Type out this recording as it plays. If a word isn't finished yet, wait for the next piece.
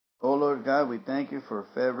Oh, Lord God, we thank you for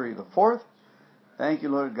February the 4th. Thank you,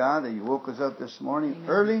 Lord God, that you woke us up this morning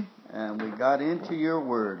early and we got into your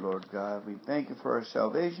word, Lord God. We thank you for our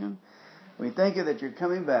salvation. We thank you that you're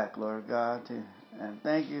coming back, Lord God, and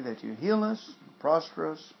thank you that you heal us,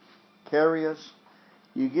 prosper us, carry us.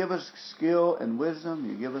 You give us skill and wisdom.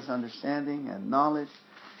 You give us understanding and knowledge.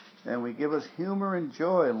 And we give us humor and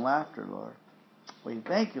joy and laughter, Lord. We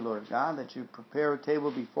thank you, Lord God, that you prepare a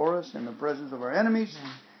table before us in the presence of our enemies.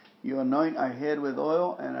 Amen. You anoint our head with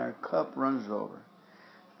oil and our cup runs over.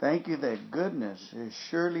 Thank you that goodness is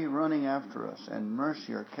surely running after us and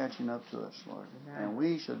mercy are catching up to us, Lord. Amen. And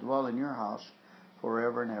we shall dwell in your house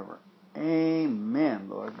forever and ever. Amen,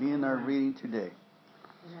 Lord. Be in our reading today.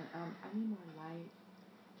 I need more light.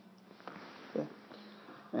 Okay.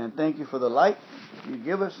 And thank you for the light you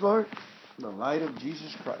give us, Lord. The light of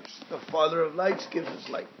Jesus Christ. The Father of lights gives us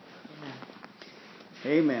light.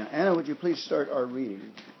 Amen. Amen. Anna, would you please start our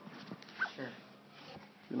reading? Sure.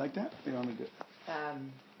 You like that? You want me to?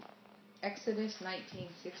 Exodus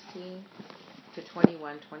 19:16 to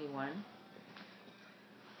 21:21.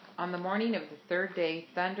 On the morning of the third day,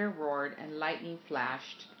 thunder roared and lightning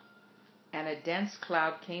flashed, and a dense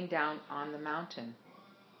cloud came down on the mountain.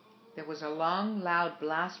 There was a long, loud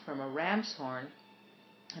blast from a ram's horn,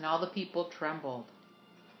 and all the people trembled.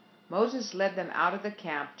 Moses led them out of the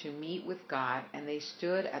camp to meet with God, and they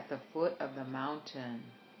stood at the foot of the mountain.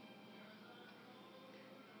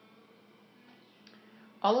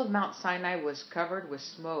 All of Mount Sinai was covered with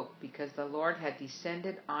smoke because the Lord had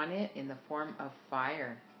descended on it in the form of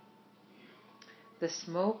fire. The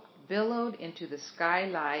smoke billowed into the sky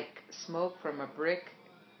like smoke from a brick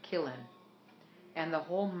kiln, and the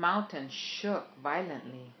whole mountain shook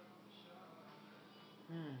violently.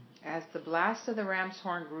 As the blast of the ram's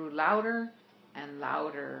horn grew louder and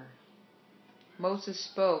louder, Moses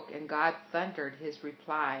spoke, and God thundered his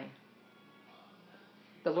reply.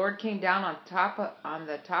 The Lord came down on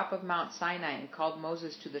the top of Mount Sinai and called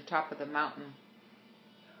Moses to the top of the mountain.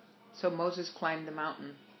 So Moses climbed the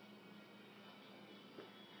mountain.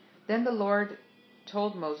 Then the Lord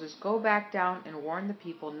told Moses, "Go back down and warn the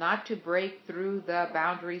people not to break through the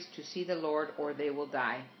boundaries to see the Lord, or they will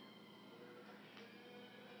die.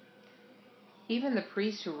 Even the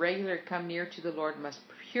priests who regularly come near to the Lord must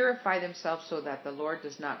purify themselves so that the Lord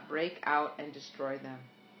does not break out and destroy them."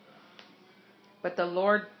 But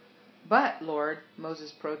Lord,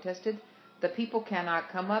 Moses protested, "the people cannot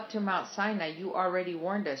come up to Mount Sinai. You already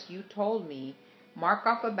warned us. You told me, mark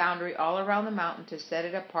off a boundary all around the mountain to set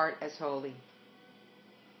it apart as holy."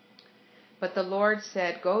 But the Lord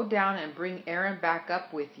said, "Go down and bring Aaron back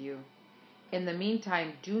up with you. In the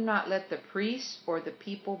meantime, do not let the priests or the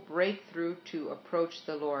people break through to approach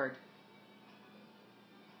the Lord,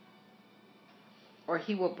 or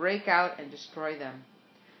he will break out and destroy them."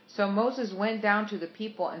 So Moses went down to the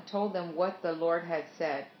people and told them what the Lord had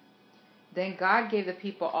said. Then God gave the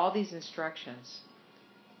people all these instructions.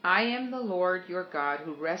 "I am the Lord your God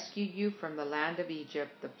who rescued you from the land of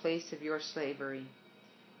Egypt, the place of your slavery.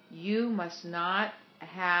 You must not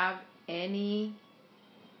have any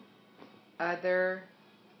other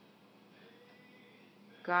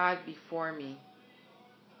God before me.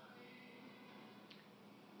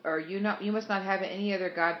 You must not have any other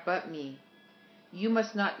God but me. You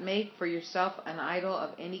must not make for yourself an idol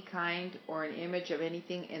of any kind or an image of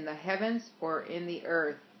anything in the heavens or in the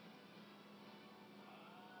earth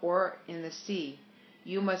or in the sea.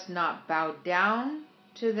 You must not bow down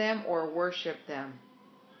to them or worship them.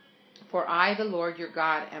 For I, the Lord your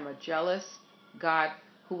God, am a jealous God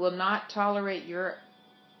who will not tolerate your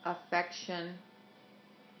affection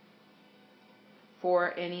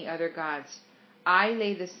for any other gods. I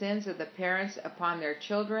lay the sins of the parents upon their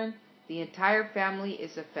children. The entire family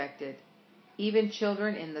is affected, even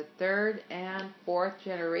children in the third and fourth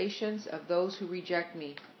generations of those who reject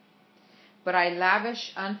me. But I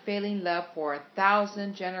lavish unfailing love for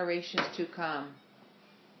 1,000 generations to come,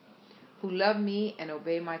 who love me and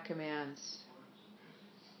obey my commands.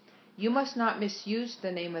 You must not misuse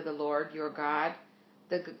the name of the Lord your God.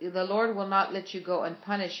 The Lord will not let you go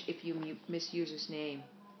unpunished if you misuse his name.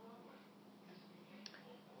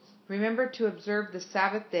 Remember to observe the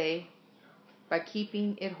Sabbath day by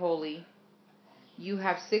keeping it holy. You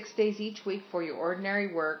have 6 days each week for your ordinary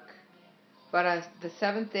work, but the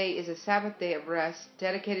seventh day is a Sabbath day of rest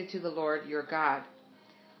dedicated to the Lord your God.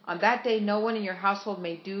 On that day, no one in your household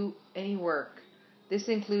may do any work. This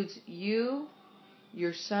includes you,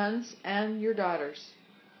 your sons, and your daughters,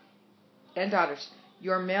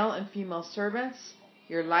 your male and female servants,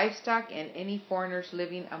 your livestock, and any foreigners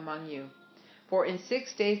living among you. For in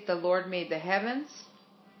 6 days the Lord made the heavens,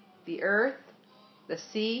 the earth, the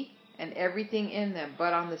sea, and everything in them.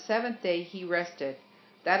 But on the seventh day he rested.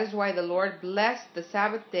 That is why the Lord blessed the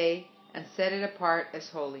Sabbath day and set it apart as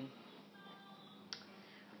holy.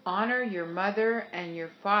 Honor your mother and your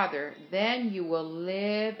father, then you will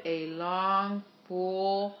live a long,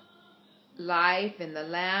 full life in the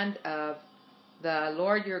land of the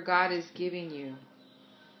Lord your God is giving you.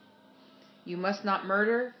 You must not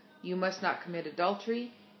murder, you must not commit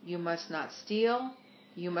adultery, you must not steal,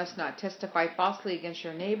 you must not testify falsely against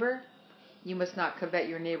your neighbor, you must not covet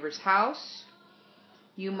your neighbor's house,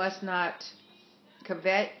 you must not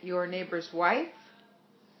covet your neighbor's wife,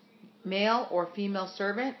 male or female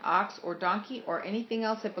servant, ox or donkey, or anything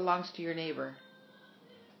else that belongs to your neighbor.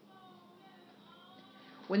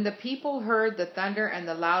 When the people heard the thunder and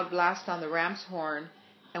the loud blast on the ram's horn,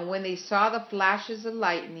 and when they saw the flashes of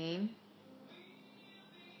lightning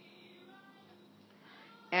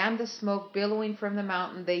and the smoke billowing from the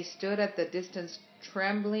mountain, they stood at the distance,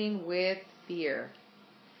 trembling with fear.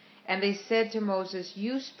 And they said to Moses,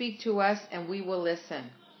 "You speak to us, and we will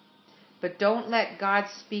listen. But don't let God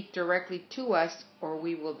speak directly to us, or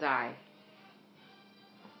we will die."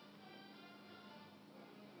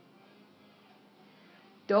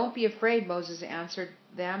 "Don't be afraid," Moses answered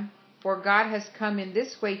them, "for God has come in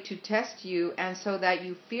this way to test you, and so that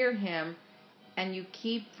you fear him and you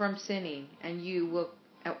keep from sinning, and you will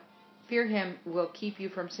fear him will keep you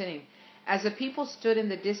from sinning." As the people stood in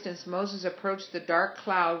the distance, Moses approached the dark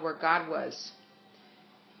cloud where God was.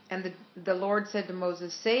 And the Lord said to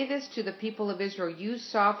Moses, "Say this to the people of Israel, you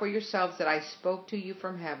saw for yourselves that I spoke to you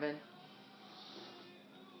from heaven.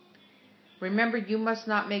 Remember, you must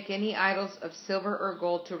not make any idols of silver or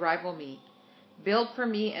gold to rival me. Build for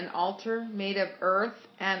me an altar made of earth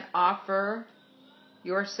and offer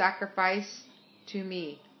your sacrifices to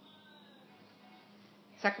me,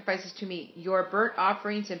 your burnt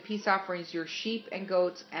offerings and peace offerings, your sheep and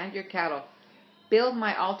goats and your cattle. Build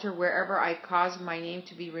my altar wherever I cause my name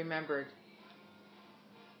to be remembered.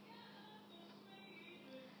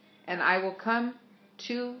 And I will come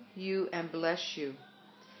to you and bless you.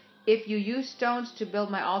 If you use stones to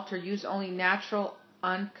build my altar, use only natural,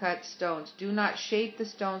 uncut stones. Do not shape the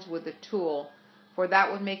stones with a tool, for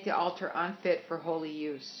that would make the altar unfit for holy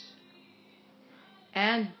use.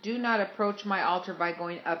 And do not approach my altar by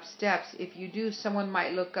going up steps. If you do, someone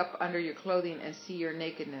might look up under your clothing and see your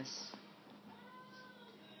nakedness.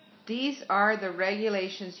 These are the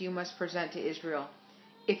regulations you must present to Israel.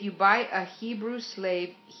 If you buy a Hebrew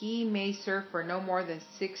slave, he may serve for no more than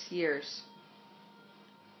 6 years.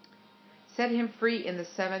 Set him free in the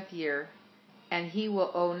 7th year, and he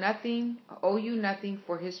will owe you nothing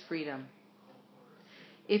for his freedom.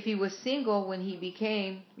 If he was single when he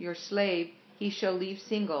became your slave, he shall leave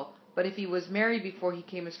single. But if he was married before he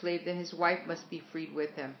became a slave, then his wife must be freed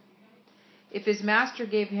with him. If his master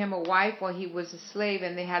gave him a wife while he was a slave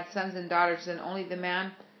and they had sons and daughters, then only the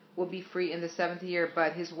man will be free in the 7th year,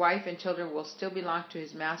 but his wife and children will still belong to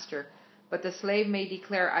his master. But the slave may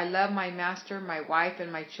declare, "I love my master, my wife,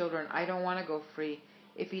 and my children. I don't want to go free."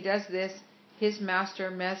 If he does this, his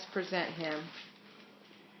master must present him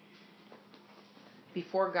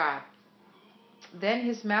before God. Then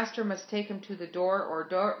his master must take him to the door or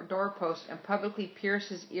doorpost and publicly pierce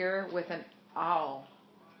his ear with an awl.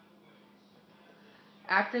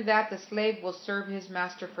 After that, the slave will serve his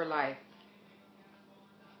master for life.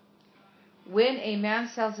 When a man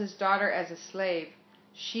sells his daughter as a slave,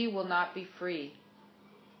 she will not be freed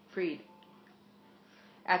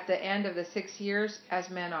at the end of the 6 years as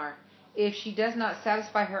men are. If she does not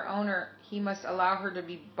satisfy her owner, he must allow her to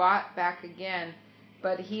be bought back again,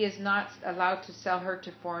 but he is not allowed to sell her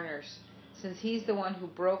to foreigners, since he's the one who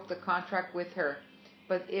broke the contract with her.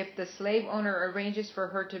 But if the slave owner arranges for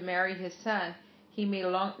her to marry his son, he may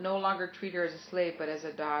no longer treat her as a slave, but as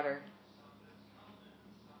a daughter.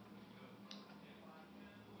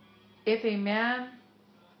 If a man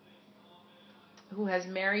who has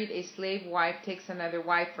married a slave wife takes another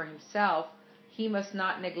wife for himself, he must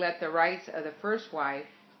not neglect the rights of the first wife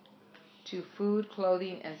to food,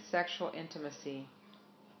 clothing, and sexual intimacy.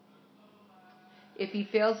 If he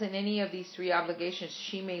fails in any of these 3 obligations,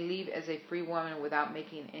 she may leave as a free woman without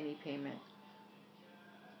making any payment.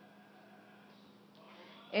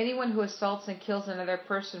 Anyone who assaults and kills another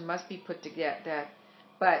person must be put to death.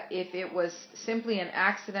 But if it was simply an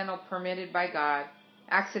accident permitted by God,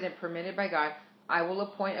 I will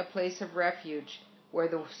appoint a place of refuge where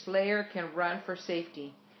the slayer can run for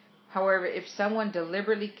safety. However, if someone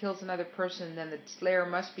deliberately kills another person, then the slayer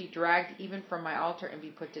must be dragged even from my altar and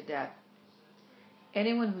be put to death.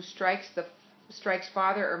 Anyone who strikes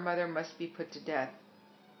father or mother must be put to death.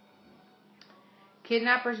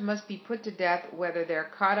 Kidnappers must be put to death whether they're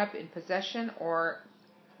caught up in possession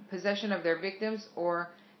of their victims or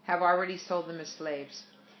have already sold them as slaves.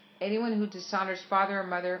 Anyone who dishonors father or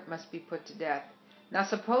mother must be put to death. Now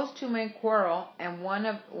suppose two men quarrel, and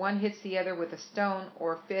one hits the other with a stone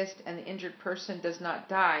or fist, and the injured person does not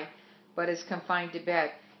die, but is confined to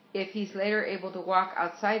bed. If he's later able to walk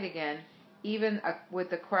outside again, even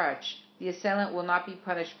with a crutch, the assailant will not be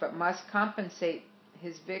punished, but must compensate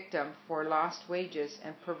his victim for lost wages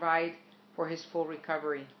and provide for his full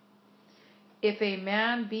recovery. If a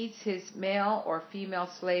man beats his male or female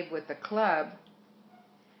slave with a club,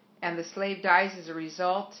 and the slave dies as a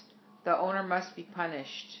result, the owner must be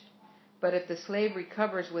punished. But if the slave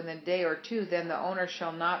recovers within a day or two, then the owner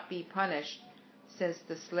shall not be punished, since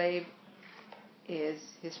the slave is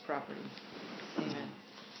his property. Amen.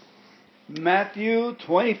 Matthew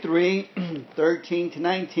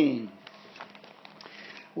 23:13-19.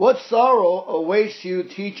 What sorrow awaits you,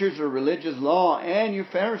 teachers of religious law, and you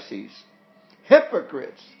Pharisees,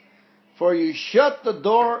 hypocrites! For you shut the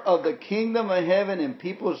door of the kingdom of heaven in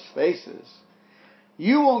people's faces.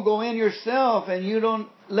 You won't go in yourself, and you don't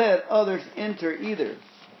let others enter either.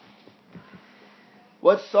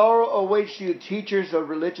 What sorrow awaits you, teachers of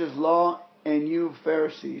religious law, and you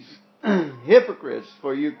Pharisees, hypocrites!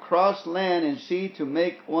 For you cross land and sea to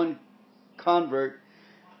make one convert,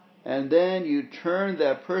 and then you turn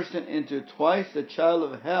that person into twice the child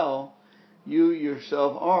of hell you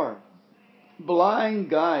yourself are.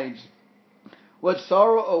 Blind guides! What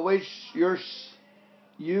sorrow awaits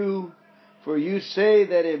you, for you say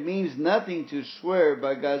that it means nothing to swear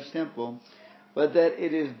by God's temple, but that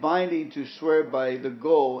it is binding to swear by the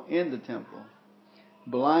gold in the temple.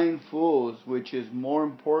 Blind fools, which is more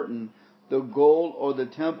important, the gold or the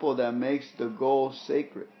temple that makes the gold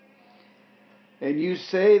sacred? And you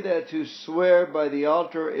say that to swear by the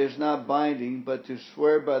altar is not binding, but to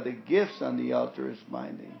swear by the gifts on the altar is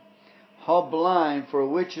binding. How blind! For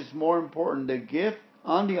which is more important, the gift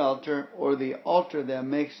on the altar or the altar that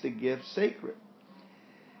makes the gift sacred?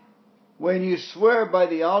 When you swear by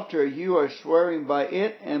the altar, you are swearing by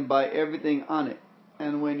it and by everything on it.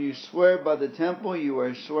 And when you swear by the temple, you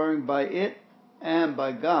are swearing by it and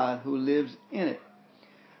by God who lives in it.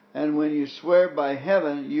 And when you swear by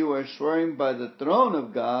heaven, you are swearing by the throne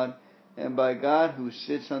of God and by God who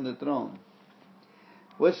sits on the throne.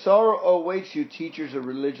 What sorrow awaits you, teachers of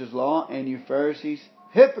religious law, and you Pharisees,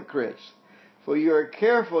 hypocrites! For you are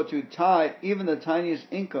careful to tithe even the tiniest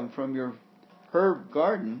income from your herb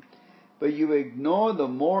garden, but you ignore the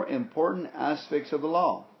more important aspects of the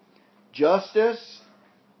law: justice,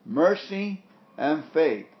 mercy, and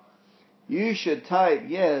faith. You should tithe,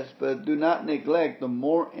 yes, but do not neglect the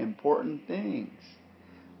more important things.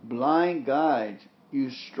 Blind guides!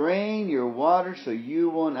 You strain your water so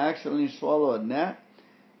you won't accidentally swallow a gnat,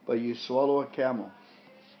 but you swallow a camel.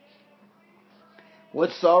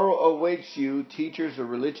 What sorrow awaits you, teachers of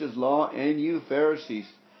religious law, and you Pharisees,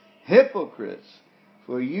 hypocrites!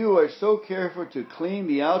 For you are so careful to clean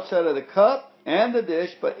the outside of the cup and the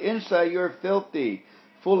dish, but inside you're filthy,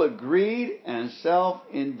 full of greed and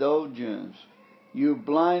self-indulgence. You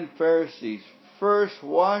blind Pharisees, first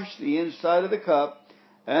wash the inside of the cup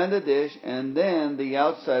and the dish, and then the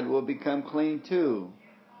outside will become clean too.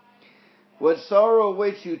 What sorrow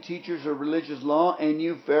awaits you, teachers of religious law, and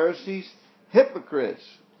you Pharisees, hypocrites!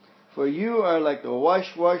 For you are like the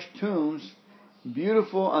whitewashed tombs,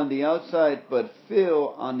 beautiful on the outside, but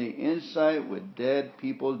filled on the inside with dead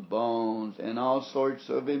people's bones and all sorts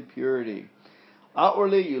of impurity.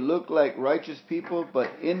 Outwardly you look like righteous people,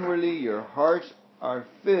 but inwardly your hearts are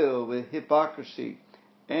filled with hypocrisy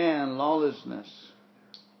and lawlessness.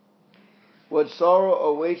 What sorrow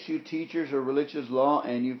awaits you, teachers of religious law,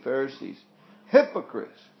 and you Pharisees,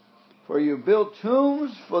 hypocrites! For you build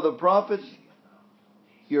tombs for the prophets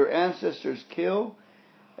your ancestors killed,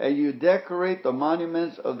 and you decorate the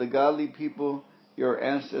monuments of the godly people your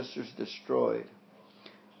ancestors destroyed.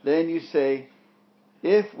 Then you say,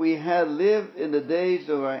 if we had lived in the days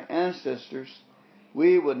of our ancestors,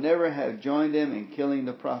 we would never have joined them in killing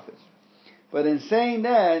the prophets. But in saying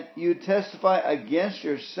that, you testify against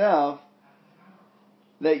yourself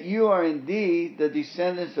that you are indeed the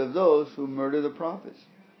descendants of those who murder the prophets.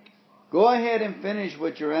 Go ahead and finish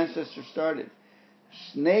what your ancestors started.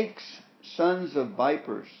 Snakes, sons of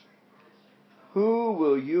vipers. How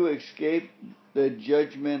will you escape the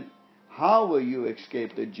judgment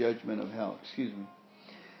of hell?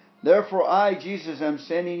 Therefore I, Jesus, am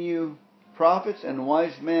sending you prophets and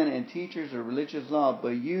wise men and teachers of religious law, but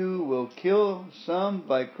you will kill some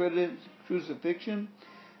by crucifixion,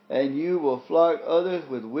 and you will flog others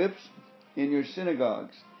with whips in your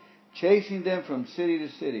synagogues, chasing them from city to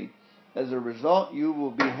city. As a result, you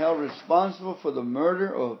will be held responsible for the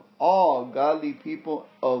murder of all godly people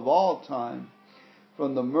of all time,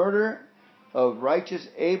 from the murder of righteous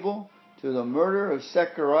Abel to the murder of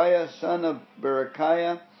Zechariah, son of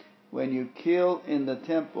Berechiah, whom you killed in the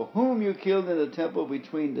temple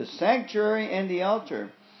between the sanctuary and the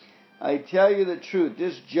altar. I tell you the truth,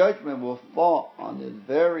 this judgment will fall on this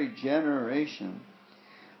very generation.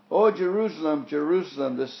 O Jerusalem,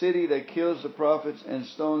 Jerusalem, the city that kills the prophets and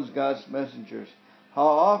stones God's messengers. How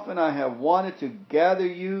often I have wanted to gather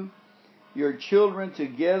you, your children,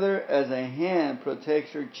 together as a hen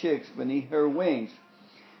protects her chicks beneath her wings.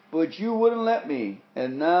 But you wouldn't let me.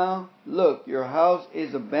 And now, look, your house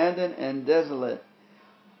is abandoned and desolate.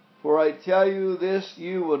 For I tell you this,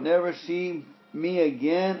 you will never see me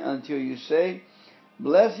again until you say,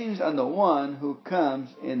 blessings on the one who comes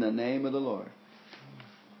in the name of the Lord.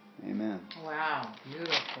 Amen. Wow,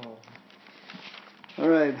 beautiful. All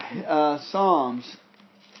right, Psalms.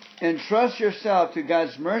 Entrust yourself to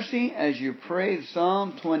God's mercy as you pray.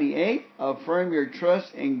 Psalm 28. Affirm your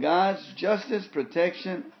trust in God's justice,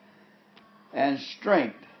 protection, and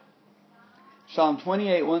strength. Psalm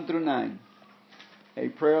 28, 1 through 9. A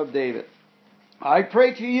prayer of David. I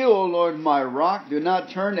pray to you, O Lord, my rock. Do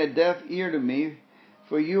not turn a deaf ear to me,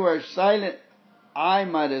 for you are silent. I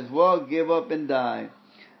might as well give up and die.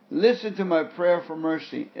 Listen to my prayer for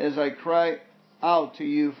mercy as I cry out to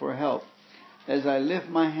you for help, as I lift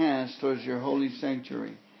my hands towards your holy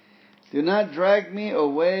sanctuary. Do not drag me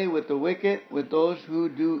away with the wicked, with those who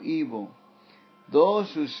do evil,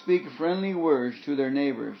 those who speak friendly words to their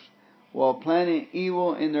neighbors, while planning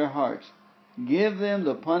evil in their hearts. Give them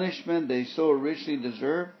the punishment they so richly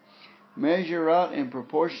deserve. Measure out in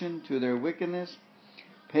proportion to their wickedness.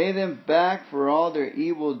 Pay them back for all their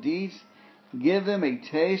evil deeds. Give them a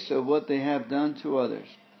taste of what they have done to others.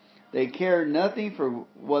 They care nothing for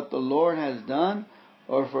what the Lord has done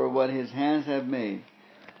or for what his hands have made.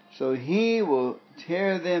 So he will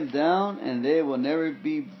tear them down and they will never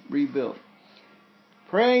be rebuilt.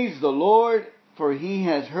 Praise the Lord, for he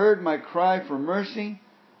has heard my cry for mercy.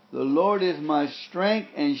 The Lord is my strength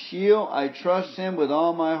and shield. I trust him with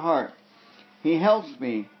all my heart. He helps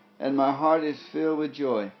me, and my heart is filled with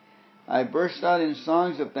joy. I burst out in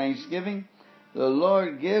songs of thanksgiving. The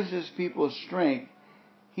Lord gives his people strength.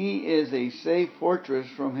 He is a safe fortress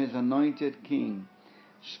from his anointed king.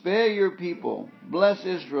 Spare your people. Bless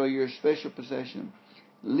Israel, your special possession.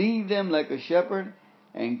 Lead them like a shepherd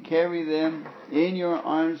and carry them in your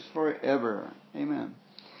arms forever. Amen.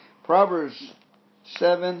 Proverbs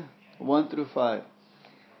 7, 1 through 5.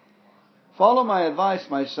 Follow my advice,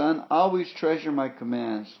 my son. Always treasure my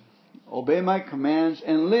commands. Obey my commands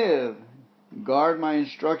and live. Guard my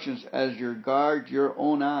instructions as you guard your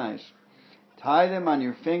own eyes. Tie them on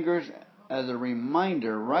your fingers as a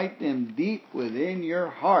reminder. Write them deep within your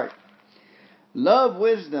heart. Love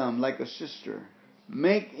wisdom like a sister.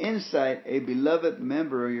 Make insight a beloved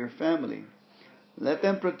member of your family. Let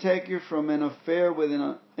them protect you from an affair with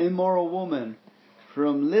an immoral woman,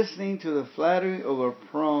 from listening to the flattery of a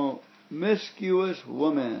promiscuous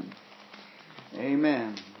woman.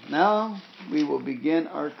 Amen. Now we will begin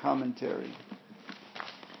our commentary.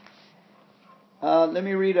 Let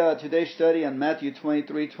me read today's study on Matthew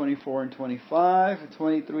 23, 24, and 25.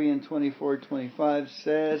 23 and 24, 25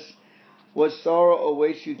 says, what sorrow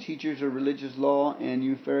awaits you, teachers of religious law, and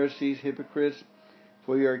you Pharisees, hypocrites,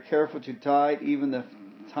 for you are careful to tithe even the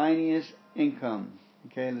tiniest income.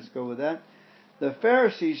 Okay, let's go with that. The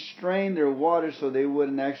Pharisees strained their water so they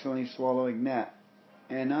wouldn't accidentally swallow a gnat,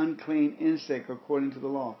 an unclean insect according to the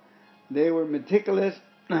law. They were meticulous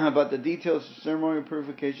about the details of ceremonial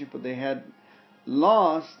purification, but they had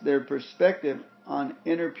lost their perspective on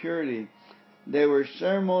inner purity. They were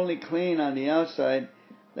ceremonially clean on the outside,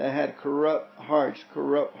 that had corrupt hearts.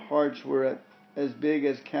 Corrupt hearts were as big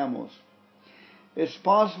as camels. It's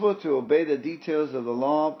possible to obey the details of the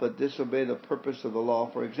law, but disobey the purpose of the law.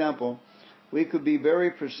 For example, we could be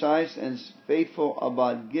very precise and faithful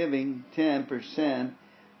about giving 10%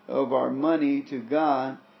 of our money to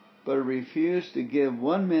God, but refuse to give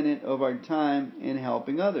 1 minute of our time in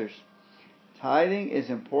helping others. Tithing is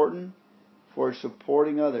important for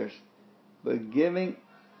supporting others, but giving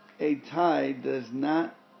a tithe does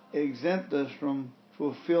not exempt us from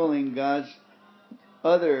fulfilling God's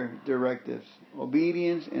other directives.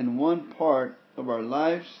 Obedience in one part of our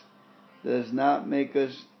lives does not make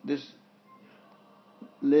us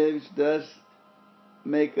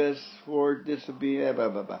for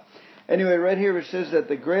disobedience. Anyway, right here it says that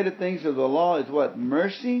the greater things of the law is what?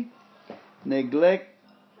 Mercy, neglect.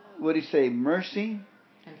 What do you say? Mercy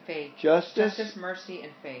and faith. Justice, mercy,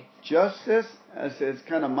 and faith. Justice, as it's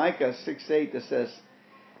kind of Micah 6:8 that says,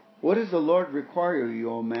 "What does the Lord require of you,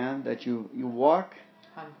 O man, that you walk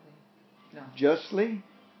Humbly. No. justly?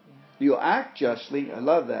 Yeah. You act justly." I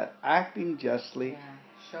love that. Acting justly.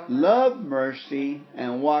 Yeah. Love mercy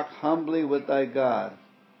and walk humbly with thy God.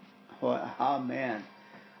 Oh man.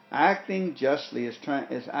 Acting justly is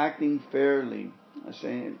acting fairly.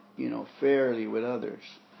 Saying, fairly with others.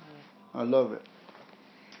 I love it.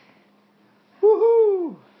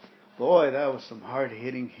 Woohoo! Boy, that was some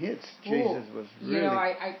hard-hitting hits. Jesus was really...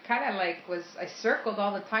 I kind of I circled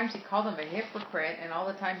all the times he called him a hypocrite and all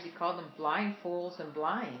the times he called them blind fools and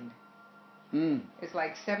blind. It's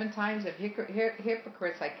like 7 times of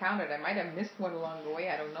hypocrites I counted. I might have missed one along the way,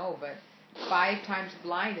 I don't know, but 5 times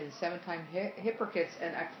blind and 7 times hypocrites.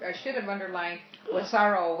 And I should have underlined, what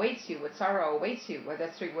sorrow awaits you, what sorrow awaits you. Well,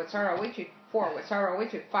 that's 3. What sorrow awaits you, 4. What sorrow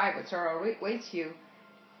awaits you, 5. What sorrow awaits you,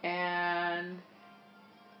 and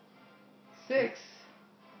 6,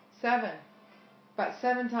 7. About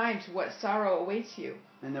 7 times, what sorrow awaits you.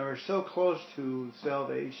 And they were so close to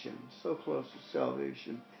salvation,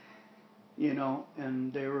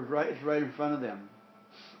 and they were right in front of them.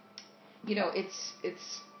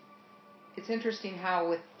 It's interesting how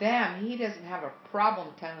with them, he doesn't have a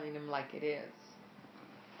problem telling them like it is.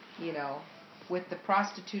 With the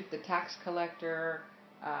prostitute, the tax collector,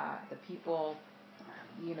 the people,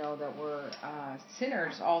 that were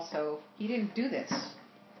sinners also, he didn't do this.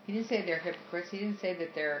 He didn't say they're hypocrites. He didn't say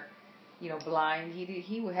that they're, blind.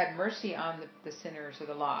 He had mercy on the sinners or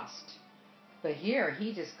the lost. But here,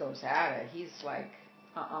 he just goes at it. He's like,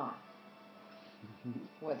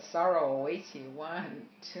 What sorrow awaits you. 1,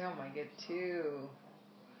 2, oh my God, 2,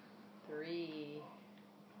 3,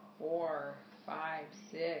 4, 5,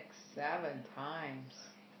 6, 7 times.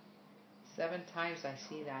 7 times I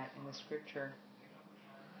see that in the scripture.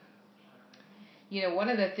 One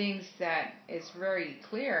of the things that is very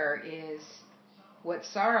clear is, what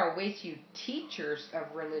sorrow awaits you, teachers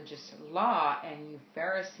of religious law, and you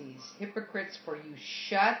Pharisees, hypocrites, for you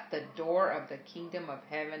shut the door of the kingdom of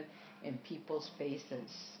heaven in people's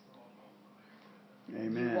faces.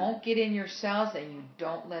 Amen. You won't get in yourselves, and you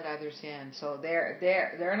don't let others in. So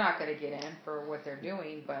they're not going to get in for what they're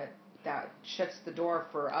doing, but that shuts the door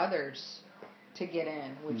for others to get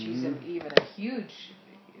in, which is even a huge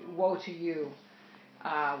woe to you.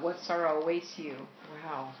 What sorrow awaits you?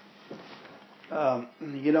 Wow.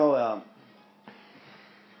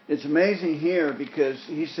 It's amazing here because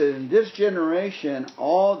he said in this generation,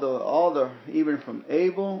 all the even from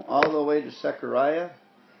Abel all the way to Zechariah,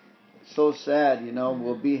 so sad,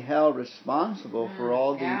 will be held responsible for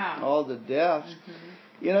all the deaths.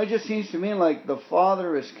 It just seems to me like the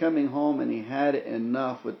father is coming home and he had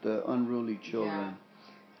enough with the unruly children,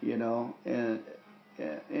 in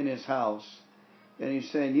his house. And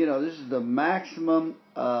he's saying, this is the maximum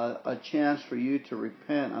a chance for you to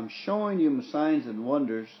repent. I'm showing you signs and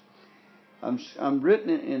wonders. I'm written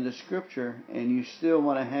in the scripture, and you still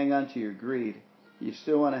want to hang on to your greed. You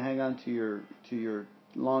still want to hang on to your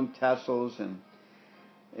long tassels and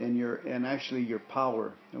actually your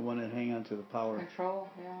power. You want to hang on to the power. Control,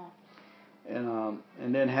 yeah.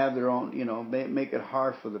 And then have their own, make it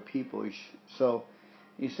hard for the people. So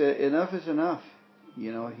he said, enough is enough.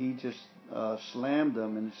 He just slammed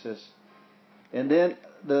them, and it says, and then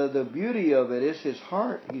the beauty of it is his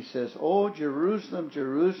heart. He says, "Oh, Jerusalem,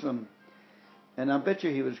 Jerusalem," and I bet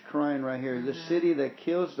you he was crying right here. The city that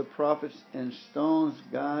kills the prophets and stones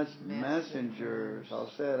God's messengers. How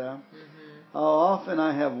sad, huh? How often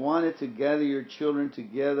I have wanted to gather your children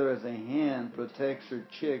together as a hen protects her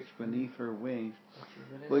chicks beneath her wings,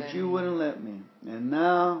 but you wouldn't let me. And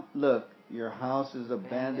now, look, your house is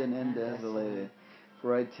abandoned and desolated.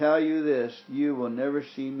 For I tell you this, you will never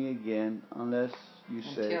see me again until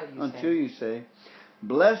you say,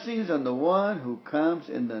 blessings on the one who comes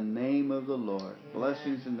in the name of the Lord. Yeah.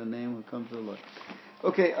 Blessings in the name who comes of the Lord.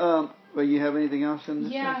 Okay, well, you have anything else in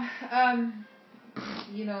this? Yeah,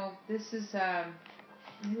 this is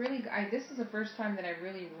this is the first time that I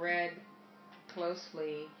really read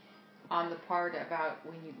closely on the part about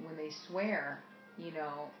when they swear,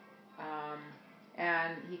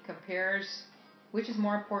 and he compares. Which is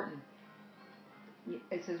more important?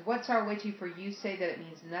 It says, what sorrow awaits you, for you say that it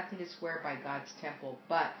means nothing to swear by God's temple,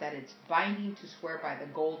 but that it's binding to swear by the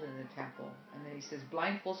gold in the temple. And then he says,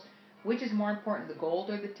 blind fools, which is more important, the gold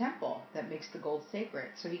or the temple that makes the gold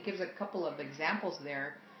sacred? So he gives a couple of examples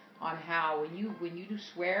there on how when you do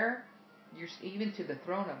swear, you're even to the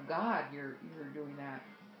throne of God, you're doing that.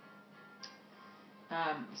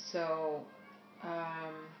 And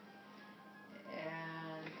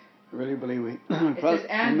really believe we. It says,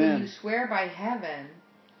 and Amen. when you swear by heaven,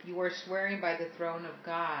 you are swearing by the throne of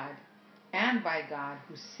God and by God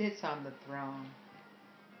who sits on the throne.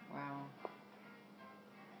 Wow.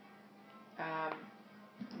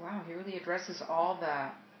 Wow, he really addresses all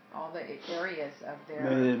the areas of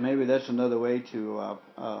their... Maybe that's another way to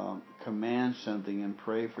command something and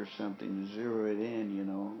pray for something, zero it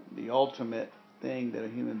in, the ultimate thing that a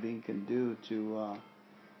human being can do to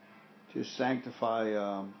sanctify,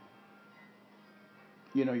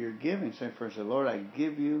 your giving. Say first, Lord, I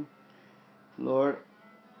give you, Lord,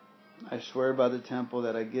 I swear by the temple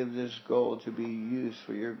that I give this gold to be used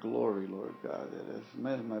for your glory, Lord God. That is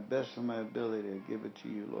my best of my ability to give it to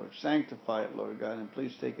you, Lord. Sanctify it, Lord God, and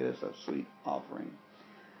please take it as a sweet offering.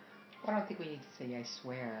 Well, I don't think we need to say I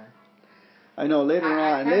swear. I know later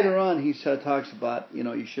on he talks about,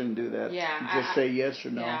 you shouldn't do that. Yeah. You just say yes or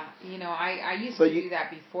no. Yeah, I used to do that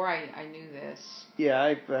before I knew this.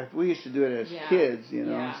 Yeah, we used to do it as kids,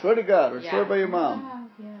 Swear to God or swear by your mom.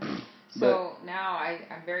 Yeah. So now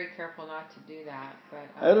I'm very careful not to do that. But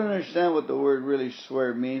I don't understand what the word really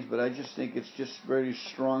swear means, but I just think it's just very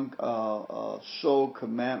strong soul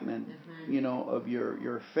commandment, of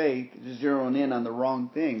your faith, zeroing in on the wrong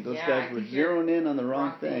thing. Those guys were zeroing in on the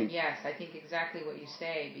wrong thing. Yes, I think exactly what you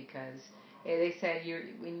say, because they said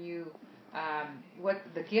what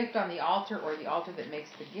the gift on the altar or the altar that makes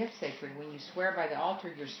the gift sacred. When you swear by the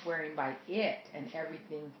altar, you're swearing by it and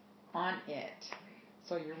everything on it.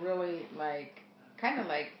 So you're really kind of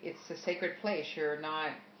like it's a sacred place. You're not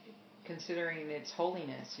considering its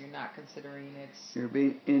holiness. You're not considering its... You're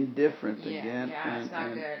being indifferent again. Yeah, it's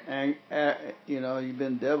not good. And you've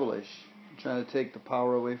been devilish, trying to take the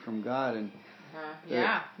power away from God and...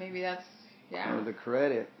 maybe that's... Yeah. Or the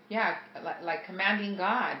credit. Yeah, like commanding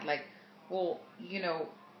God. Like, well,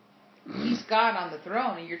 He's God on the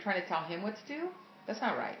throne and you're trying to tell Him what to do? That's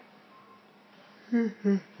not right.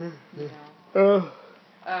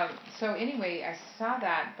 So anyway, I saw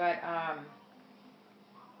that, but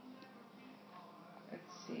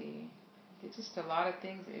let's see. It's just a lot of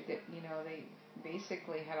things that, they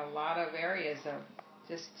basically had a lot of areas of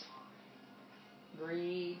just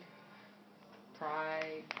greed,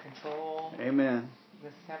 pride, control. Amen.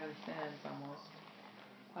 The 7 sins almost.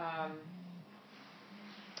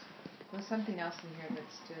 There was something else in here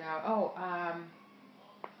that stood out. Where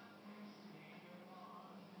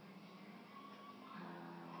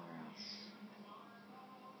else?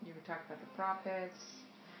 You were talking about the prophets.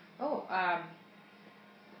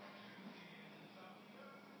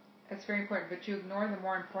 That's very important. But you ignore the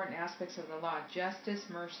more important aspects of the law: justice,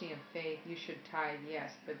 mercy, and faith. You should tithe,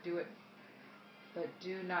 yes, but do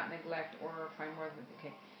not neglect or find more than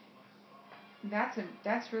okay.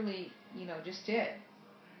 That's really just it.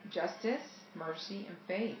 Justice, mercy, and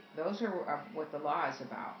faith. Those are what the law is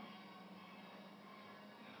about.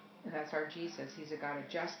 And that's our Jesus. He's a God of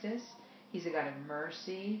justice. He's a God of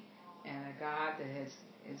mercy, and a God that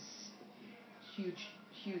is huge,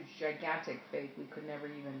 gigantic faith. We could never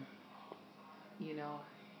even,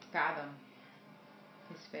 fathom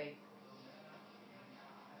His faith.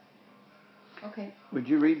 Okay. Would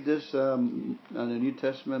you read this on the New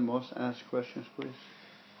Testament, most asked questions, please?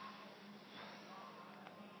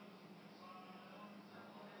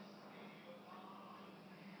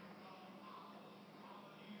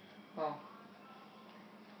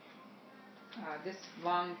 This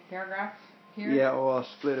long paragraph here? Yeah, I'll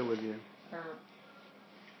split it with you. Or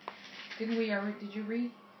didn't we already? Did you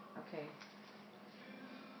read? Okay.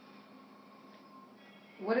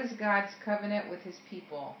 What is God's covenant with His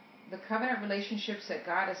people? The covenant relationships that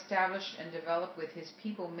God established and developed with His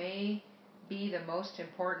people may be the most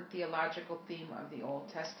important theological theme of the Old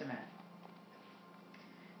Testament.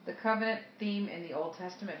 The covenant theme in the Old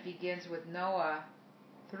Testament begins with Noah,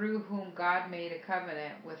 through whom God made a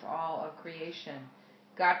covenant with all of creation.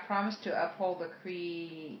 God promised to uphold the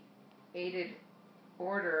created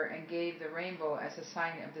order and gave the rainbow as a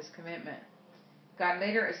sign of this commitment. God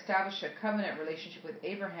later established a covenant relationship with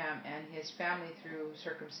Abraham and his family through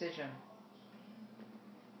circumcision.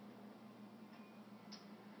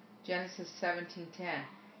 Genesis 17:10.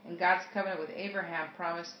 In God's covenant with Abraham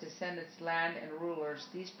promised descendants, land, and rulers.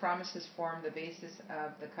 These promises form the basis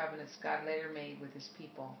of the covenants God later made with His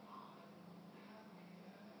people.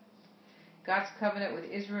 God's covenant with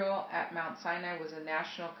Israel at Mount Sinai was a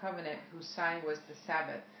national covenant whose sign was the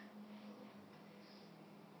Sabbath.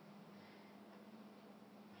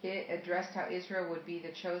 It addressed how Israel would be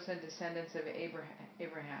the chosen descendants of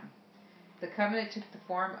Abraham. The covenant took the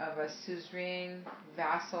form of a suzerain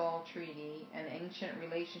vassal treaty, an ancient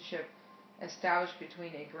relationship established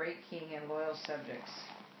between a great king and loyal subjects.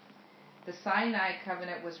 The Sinai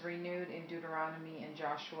covenant was renewed in Deuteronomy and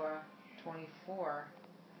Joshua 24.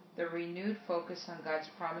 The renewed focus on God's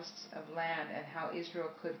promise of land and how Israel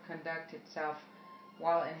could conduct itself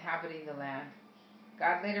while inhabiting the land.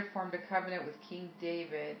 God later formed a covenant with King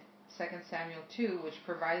David, 2 Samuel 2, which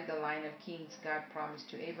provided the line of kings God promised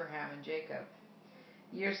to Abraham and Jacob.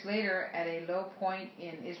 Years later, at a low point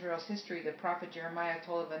in Israel's history, the prophet Jeremiah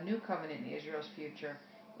told of a new covenant in Israel's future,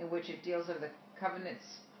 in which it deals of the covenants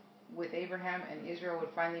with Abraham and Israel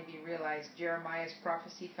would finally be realized. Jeremiah's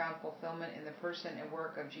prophecy found fulfillment in the person and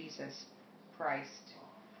work of Jesus Christ.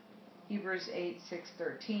 Hebrews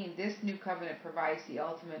 8:6-13. This new covenant provides the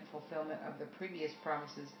ultimate fulfillment of the previous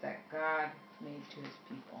promises that God made to his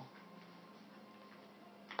people.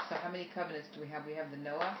 So how many covenants do we have? We have the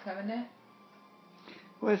Noah covenant.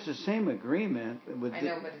 Well, it's the same agreement. I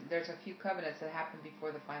know, but there's a few covenants that happened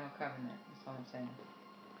before the final covenant. That's all I'm saying.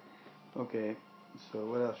 Okay, so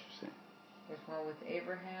what else you saying? There's one with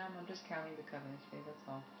Abraham. I'm just counting the covenants, babe, that's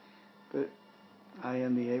all. But I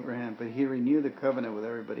am the Abraham, but he renewed the covenant with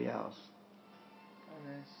everybody else. And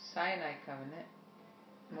the Sinai covenant,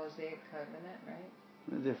 Mosaic covenant, right?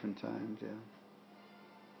 At different times, yeah.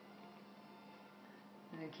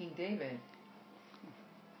 And then King David.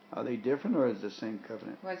 Are they different, or is it the same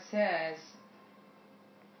covenant? Well, it says,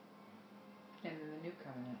 and then the new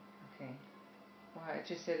covenant, okay. Well, it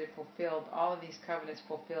just said it fulfilled, all of these covenants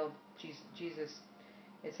fulfilled Jesus.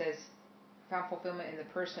 It says, found fulfillment in the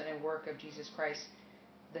person and work of Jesus Christ.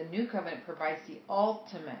 The new covenant provides the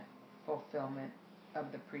ultimate fulfillment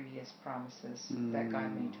of the previous promises that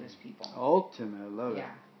God made to his people. Ultimate, I love it.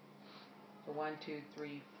 Yeah. So 1, 2,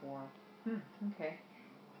 3, 4. Okay.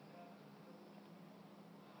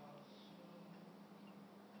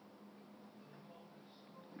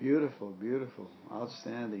 Beautiful, beautiful.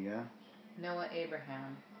 Outstanding, yeah. Noah,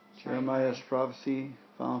 Abraham. Jeremiah's prophecy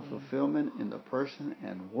found fulfillment in the person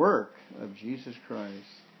and work of Jesus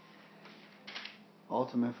Christ.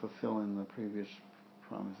 Ultimate fulfilling the previous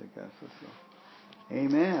promise that God fulfilled.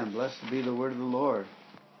 Amen. Blessed be the word of the Lord.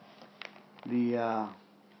 He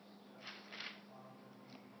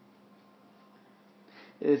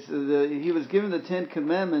was given the 10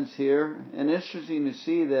 Commandments here, and interesting to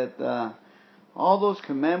see that all those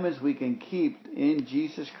commandments we can keep in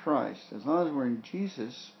Jesus Christ, as long as we're in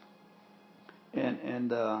Jesus,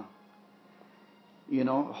 and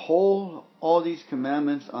hold all these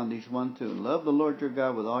commandments on these 1, 2. Love the Lord your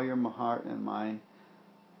God with all your heart and mind,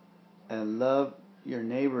 and love your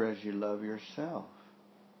neighbor as you love yourself.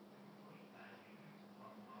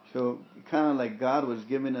 So, kind of like God was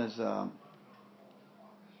giving us,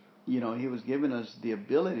 He was giving us the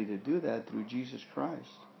ability to do that through Jesus Christ.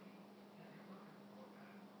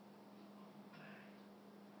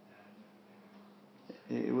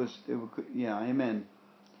 Yeah, amen.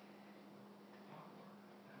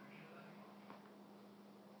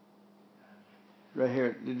 Right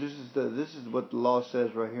here, this is what the law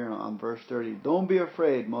says right here on verse 30. Don't be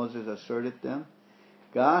afraid, Moses asserted them.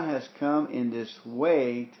 God has come in this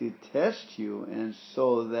way to test you, and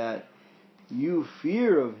so that your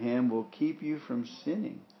fear of Him will keep you from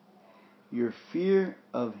sinning. Your fear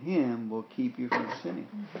of Him will keep you from sinning.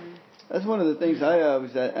 That's one of the things I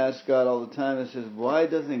always ask God all the time. It says, why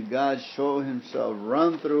doesn't God show Himself,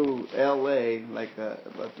 run through L.A. like a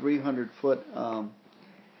 300-foot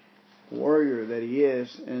warrior that He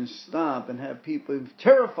is, and stop and have people,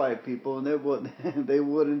 terrify people, and they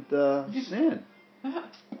wouldn't sin.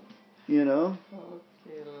 He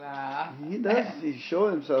does. He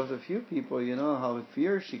showed Himself to a few people, how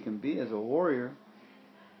fierce He can be as a warrior.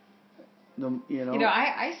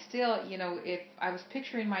 I still, if I was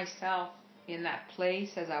picturing myself in that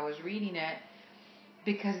place as I was reading it,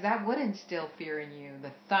 because that would instill fear in you,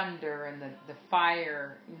 the thunder and the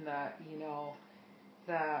fire and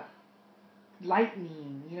the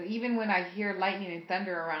lightning. Even when I hear lightning and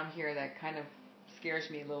thunder around here, that kind of scares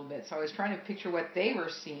me a little bit. So I was trying to picture what they were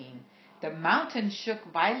seeing. The mountain shook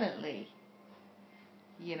violently.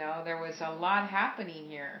 There was a lot happening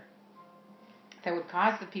here that would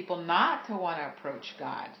cause the people not to want to approach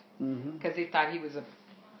God, because they thought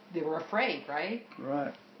they were afraid, right?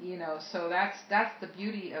 Right. So that's the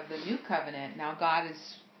beauty of the new covenant. Now God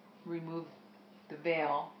has removed the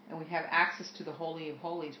veil, and we have access to the Holy of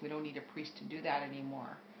Holies. We don't need a priest to do that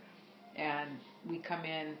anymore, and we come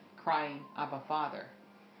in crying, Abba, Father.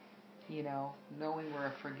 Knowing we're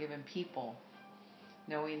a forgiven people,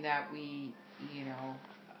 knowing that we,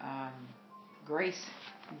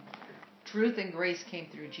 truth and grace came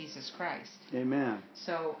through Jesus Christ. Amen.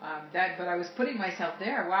 So but I was putting myself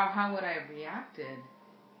there. Wow, how would I have reacted?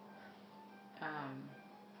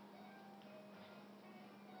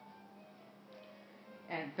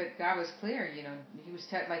 But God was clear, He was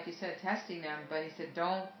like you said, testing them. But He said,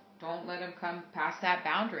 don't let them come past that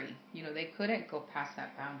boundary. They couldn't go past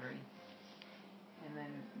that boundary. And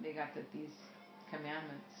then they got these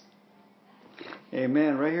commandments.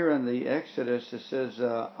 Amen. Right here in the Exodus, it says,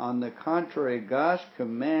 on the contrary, God's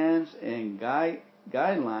commands and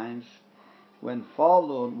guidelines, when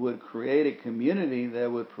followed, would create a community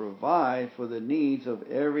that would provide for the needs of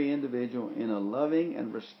every individual in a loving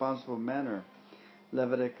and responsible manner.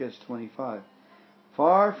 Leviticus 25.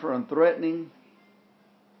 Far from threatening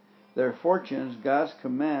their fortunes, God's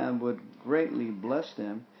command would greatly bless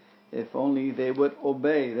them if only they would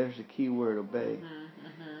obey. There's the key word, obey.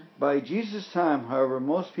 By Jesus' time, however,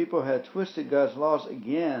 most people had twisted God's laws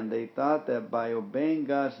again. They thought that by obeying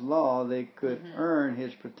God's law, they could earn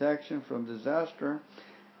His protection from disaster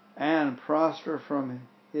and prosper from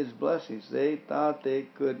His blessings. They thought they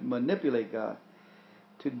could manipulate God.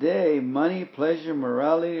 Today, money, pleasure,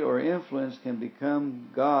 morality, or influence can become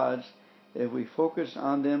gods if we focus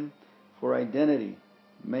on them for identity,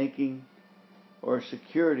 making, or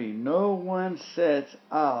security. No one sets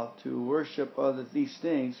out to worship these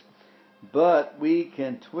things, but we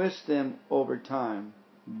can twist them over time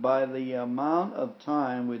by the amount of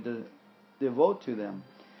time we devote to them.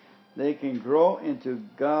 They can grow into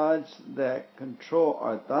gods that control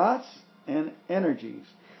our thoughts and energies.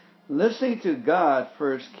 Listening to God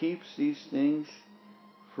first keeps these things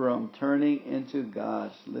from turning into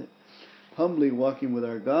gods. Humbly walking with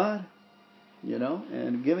our God,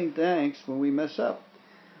 and giving thanks when we mess up.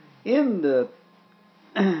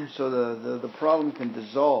 So the problem can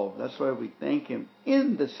dissolve. That's why we thank Him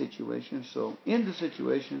in the situation. So in the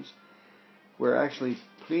situations, we're actually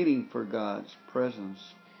pleading for God's presence.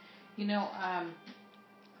 I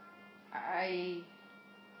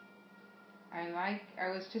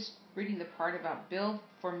was just reading the part about build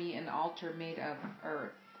for me an altar made of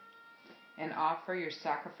earth and offer your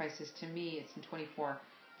sacrifices to me. It's in 24.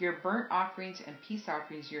 Your burnt offerings and peace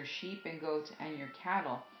offerings, your sheep and goats and your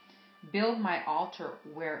cattle. Build my altar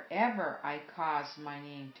wherever I cause my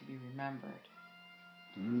name to be remembered.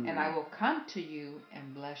 And I will come to you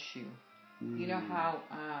and bless you. You know how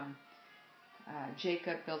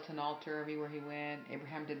Jacob built an altar everywhere he went.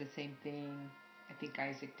 Abraham did the same thing. I think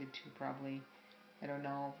Isaac did too, probably. I don't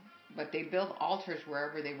know. But they built altars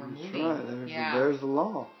wherever they were moving. Right. There's the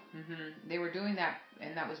law. They were doing that,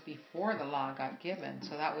 and that was before the law got given.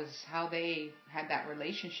 So that was how they had that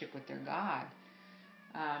relationship with their God.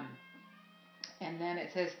 And then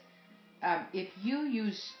it says, if you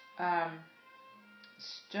use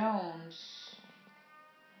stones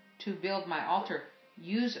to build my altar,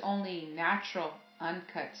 use only natural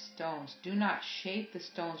uncut stones. Do not shape the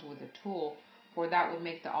stones with a tool, for that would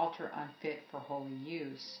make the altar unfit for holy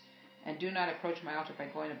use. And do not approach my altar by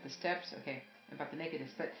going up the steps. Okay, about the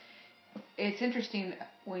negatives. But it's interesting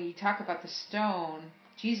when you talk about the stone,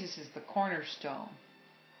 Jesus is the cornerstone.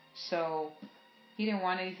 So He didn't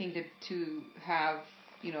want anything to have,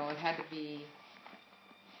 it had to be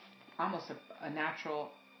almost a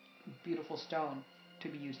natural, beautiful stone to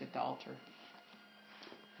be used at the altar.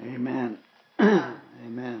 Amen.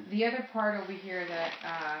 Amen. The other part over here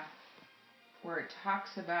that where it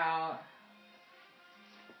talks about,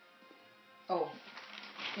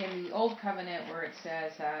 in the Old Covenant where it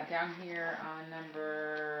says down here on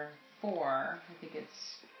number 4, I think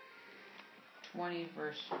it's 20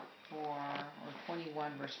 verse 4 or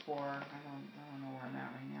 21 verse 4. I don't know where I'm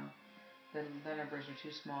at right now. The numbers are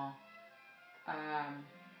too small.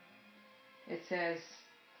 It says,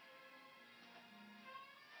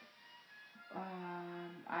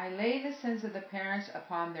 I lay the sins of the parents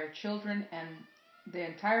upon their children, and the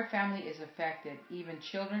entire family is affected, even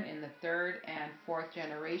children in the 3rd and 4th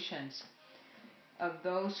generations of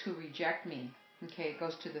those who reject me. Okay, it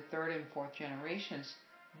goes to the 3rd and 4th generations.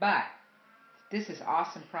 But this is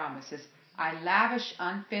awesome promises. I lavish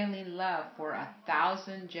unfailing love for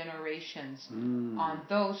 1,000 generations on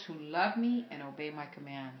those who love me and obey my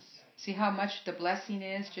commands. See how much the blessing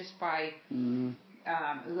is just by, and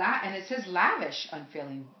it says lavish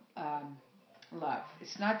unfailing love.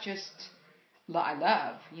 It's not just I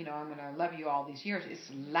love, I'm going to love you all these years. It's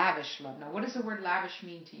lavish love. Now, what does the word lavish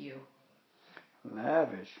mean to you?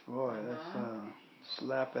 Lavish, boy, that's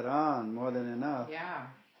slap it on, more than enough. Yeah.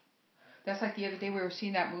 That's like the other day we were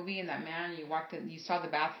seeing that movie, and that man, you walked in, you saw the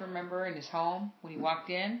bathroom, remember, in his home when he walked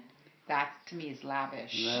in? That, to me, is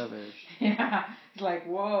lavish. Lavish. Yeah. It's like,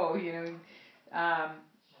 whoa,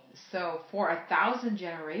 so for 1,000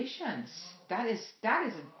 generations, that is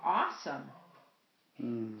awesome.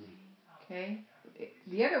 Okay?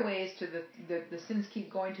 The other way is to the sins keep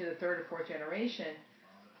going to the 3rd or 4th generation.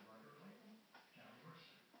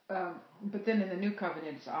 But then in the new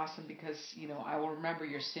covenant, it's awesome because, I will remember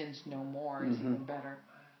your sins no more. It's even better.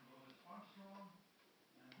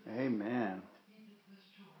 Amen.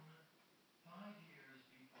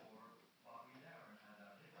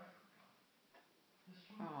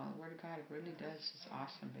 Oh, the Word of God, it really does. It's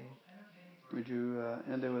awesome, babe. Would you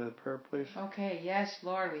end it with a prayer, please? Okay, yes,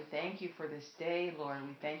 Lord, we thank you for this day, Lord.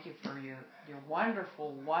 We thank you for your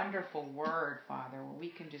wonderful, wonderful word, Father, where we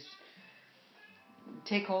can just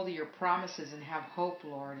take hold of your promises and have hope,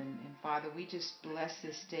 Lord. And Father, we just bless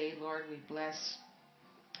this day, Lord. We bless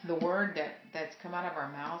the word that's come out of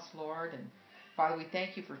our mouths, Lord. And Father, we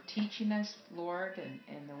thank you for teaching us, Lord,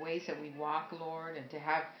 and the ways that we walk, Lord, and to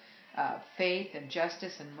have faith and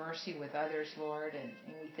justice and mercy with others, Lord. And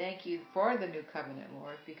we thank you for the new covenant,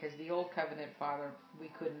 Lord, because the old covenant, Father, we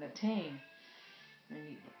couldn't attain.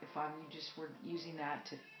 And Father, you just were using that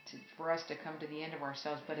for us to come to the end of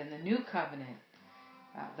ourselves. But in the new covenant,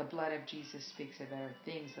 the blood of Jesus speaks of better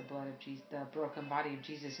things. The blood of Jesus, the broken body of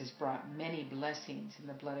Jesus has brought many blessings in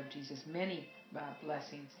the blood of Jesus, many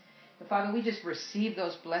blessings. And Father, we just receive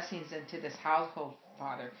those blessings into this household,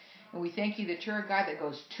 Father. And we thank you that you're a God that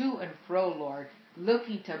goes to and fro, Lord,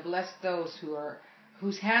 looking to bless those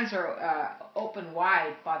whose hands are open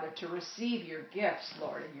wide, Father, to receive your gifts,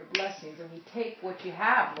 Lord, and your blessings. And we take what you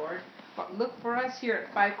have, Lord. But look for us here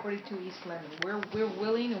at 542 East Lemon. We're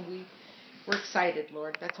willing and we're excited,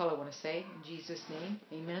 Lord. That's all I want to say. In Jesus' name,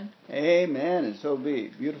 amen. Amen. And so be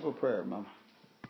it. Beautiful prayer, Mama.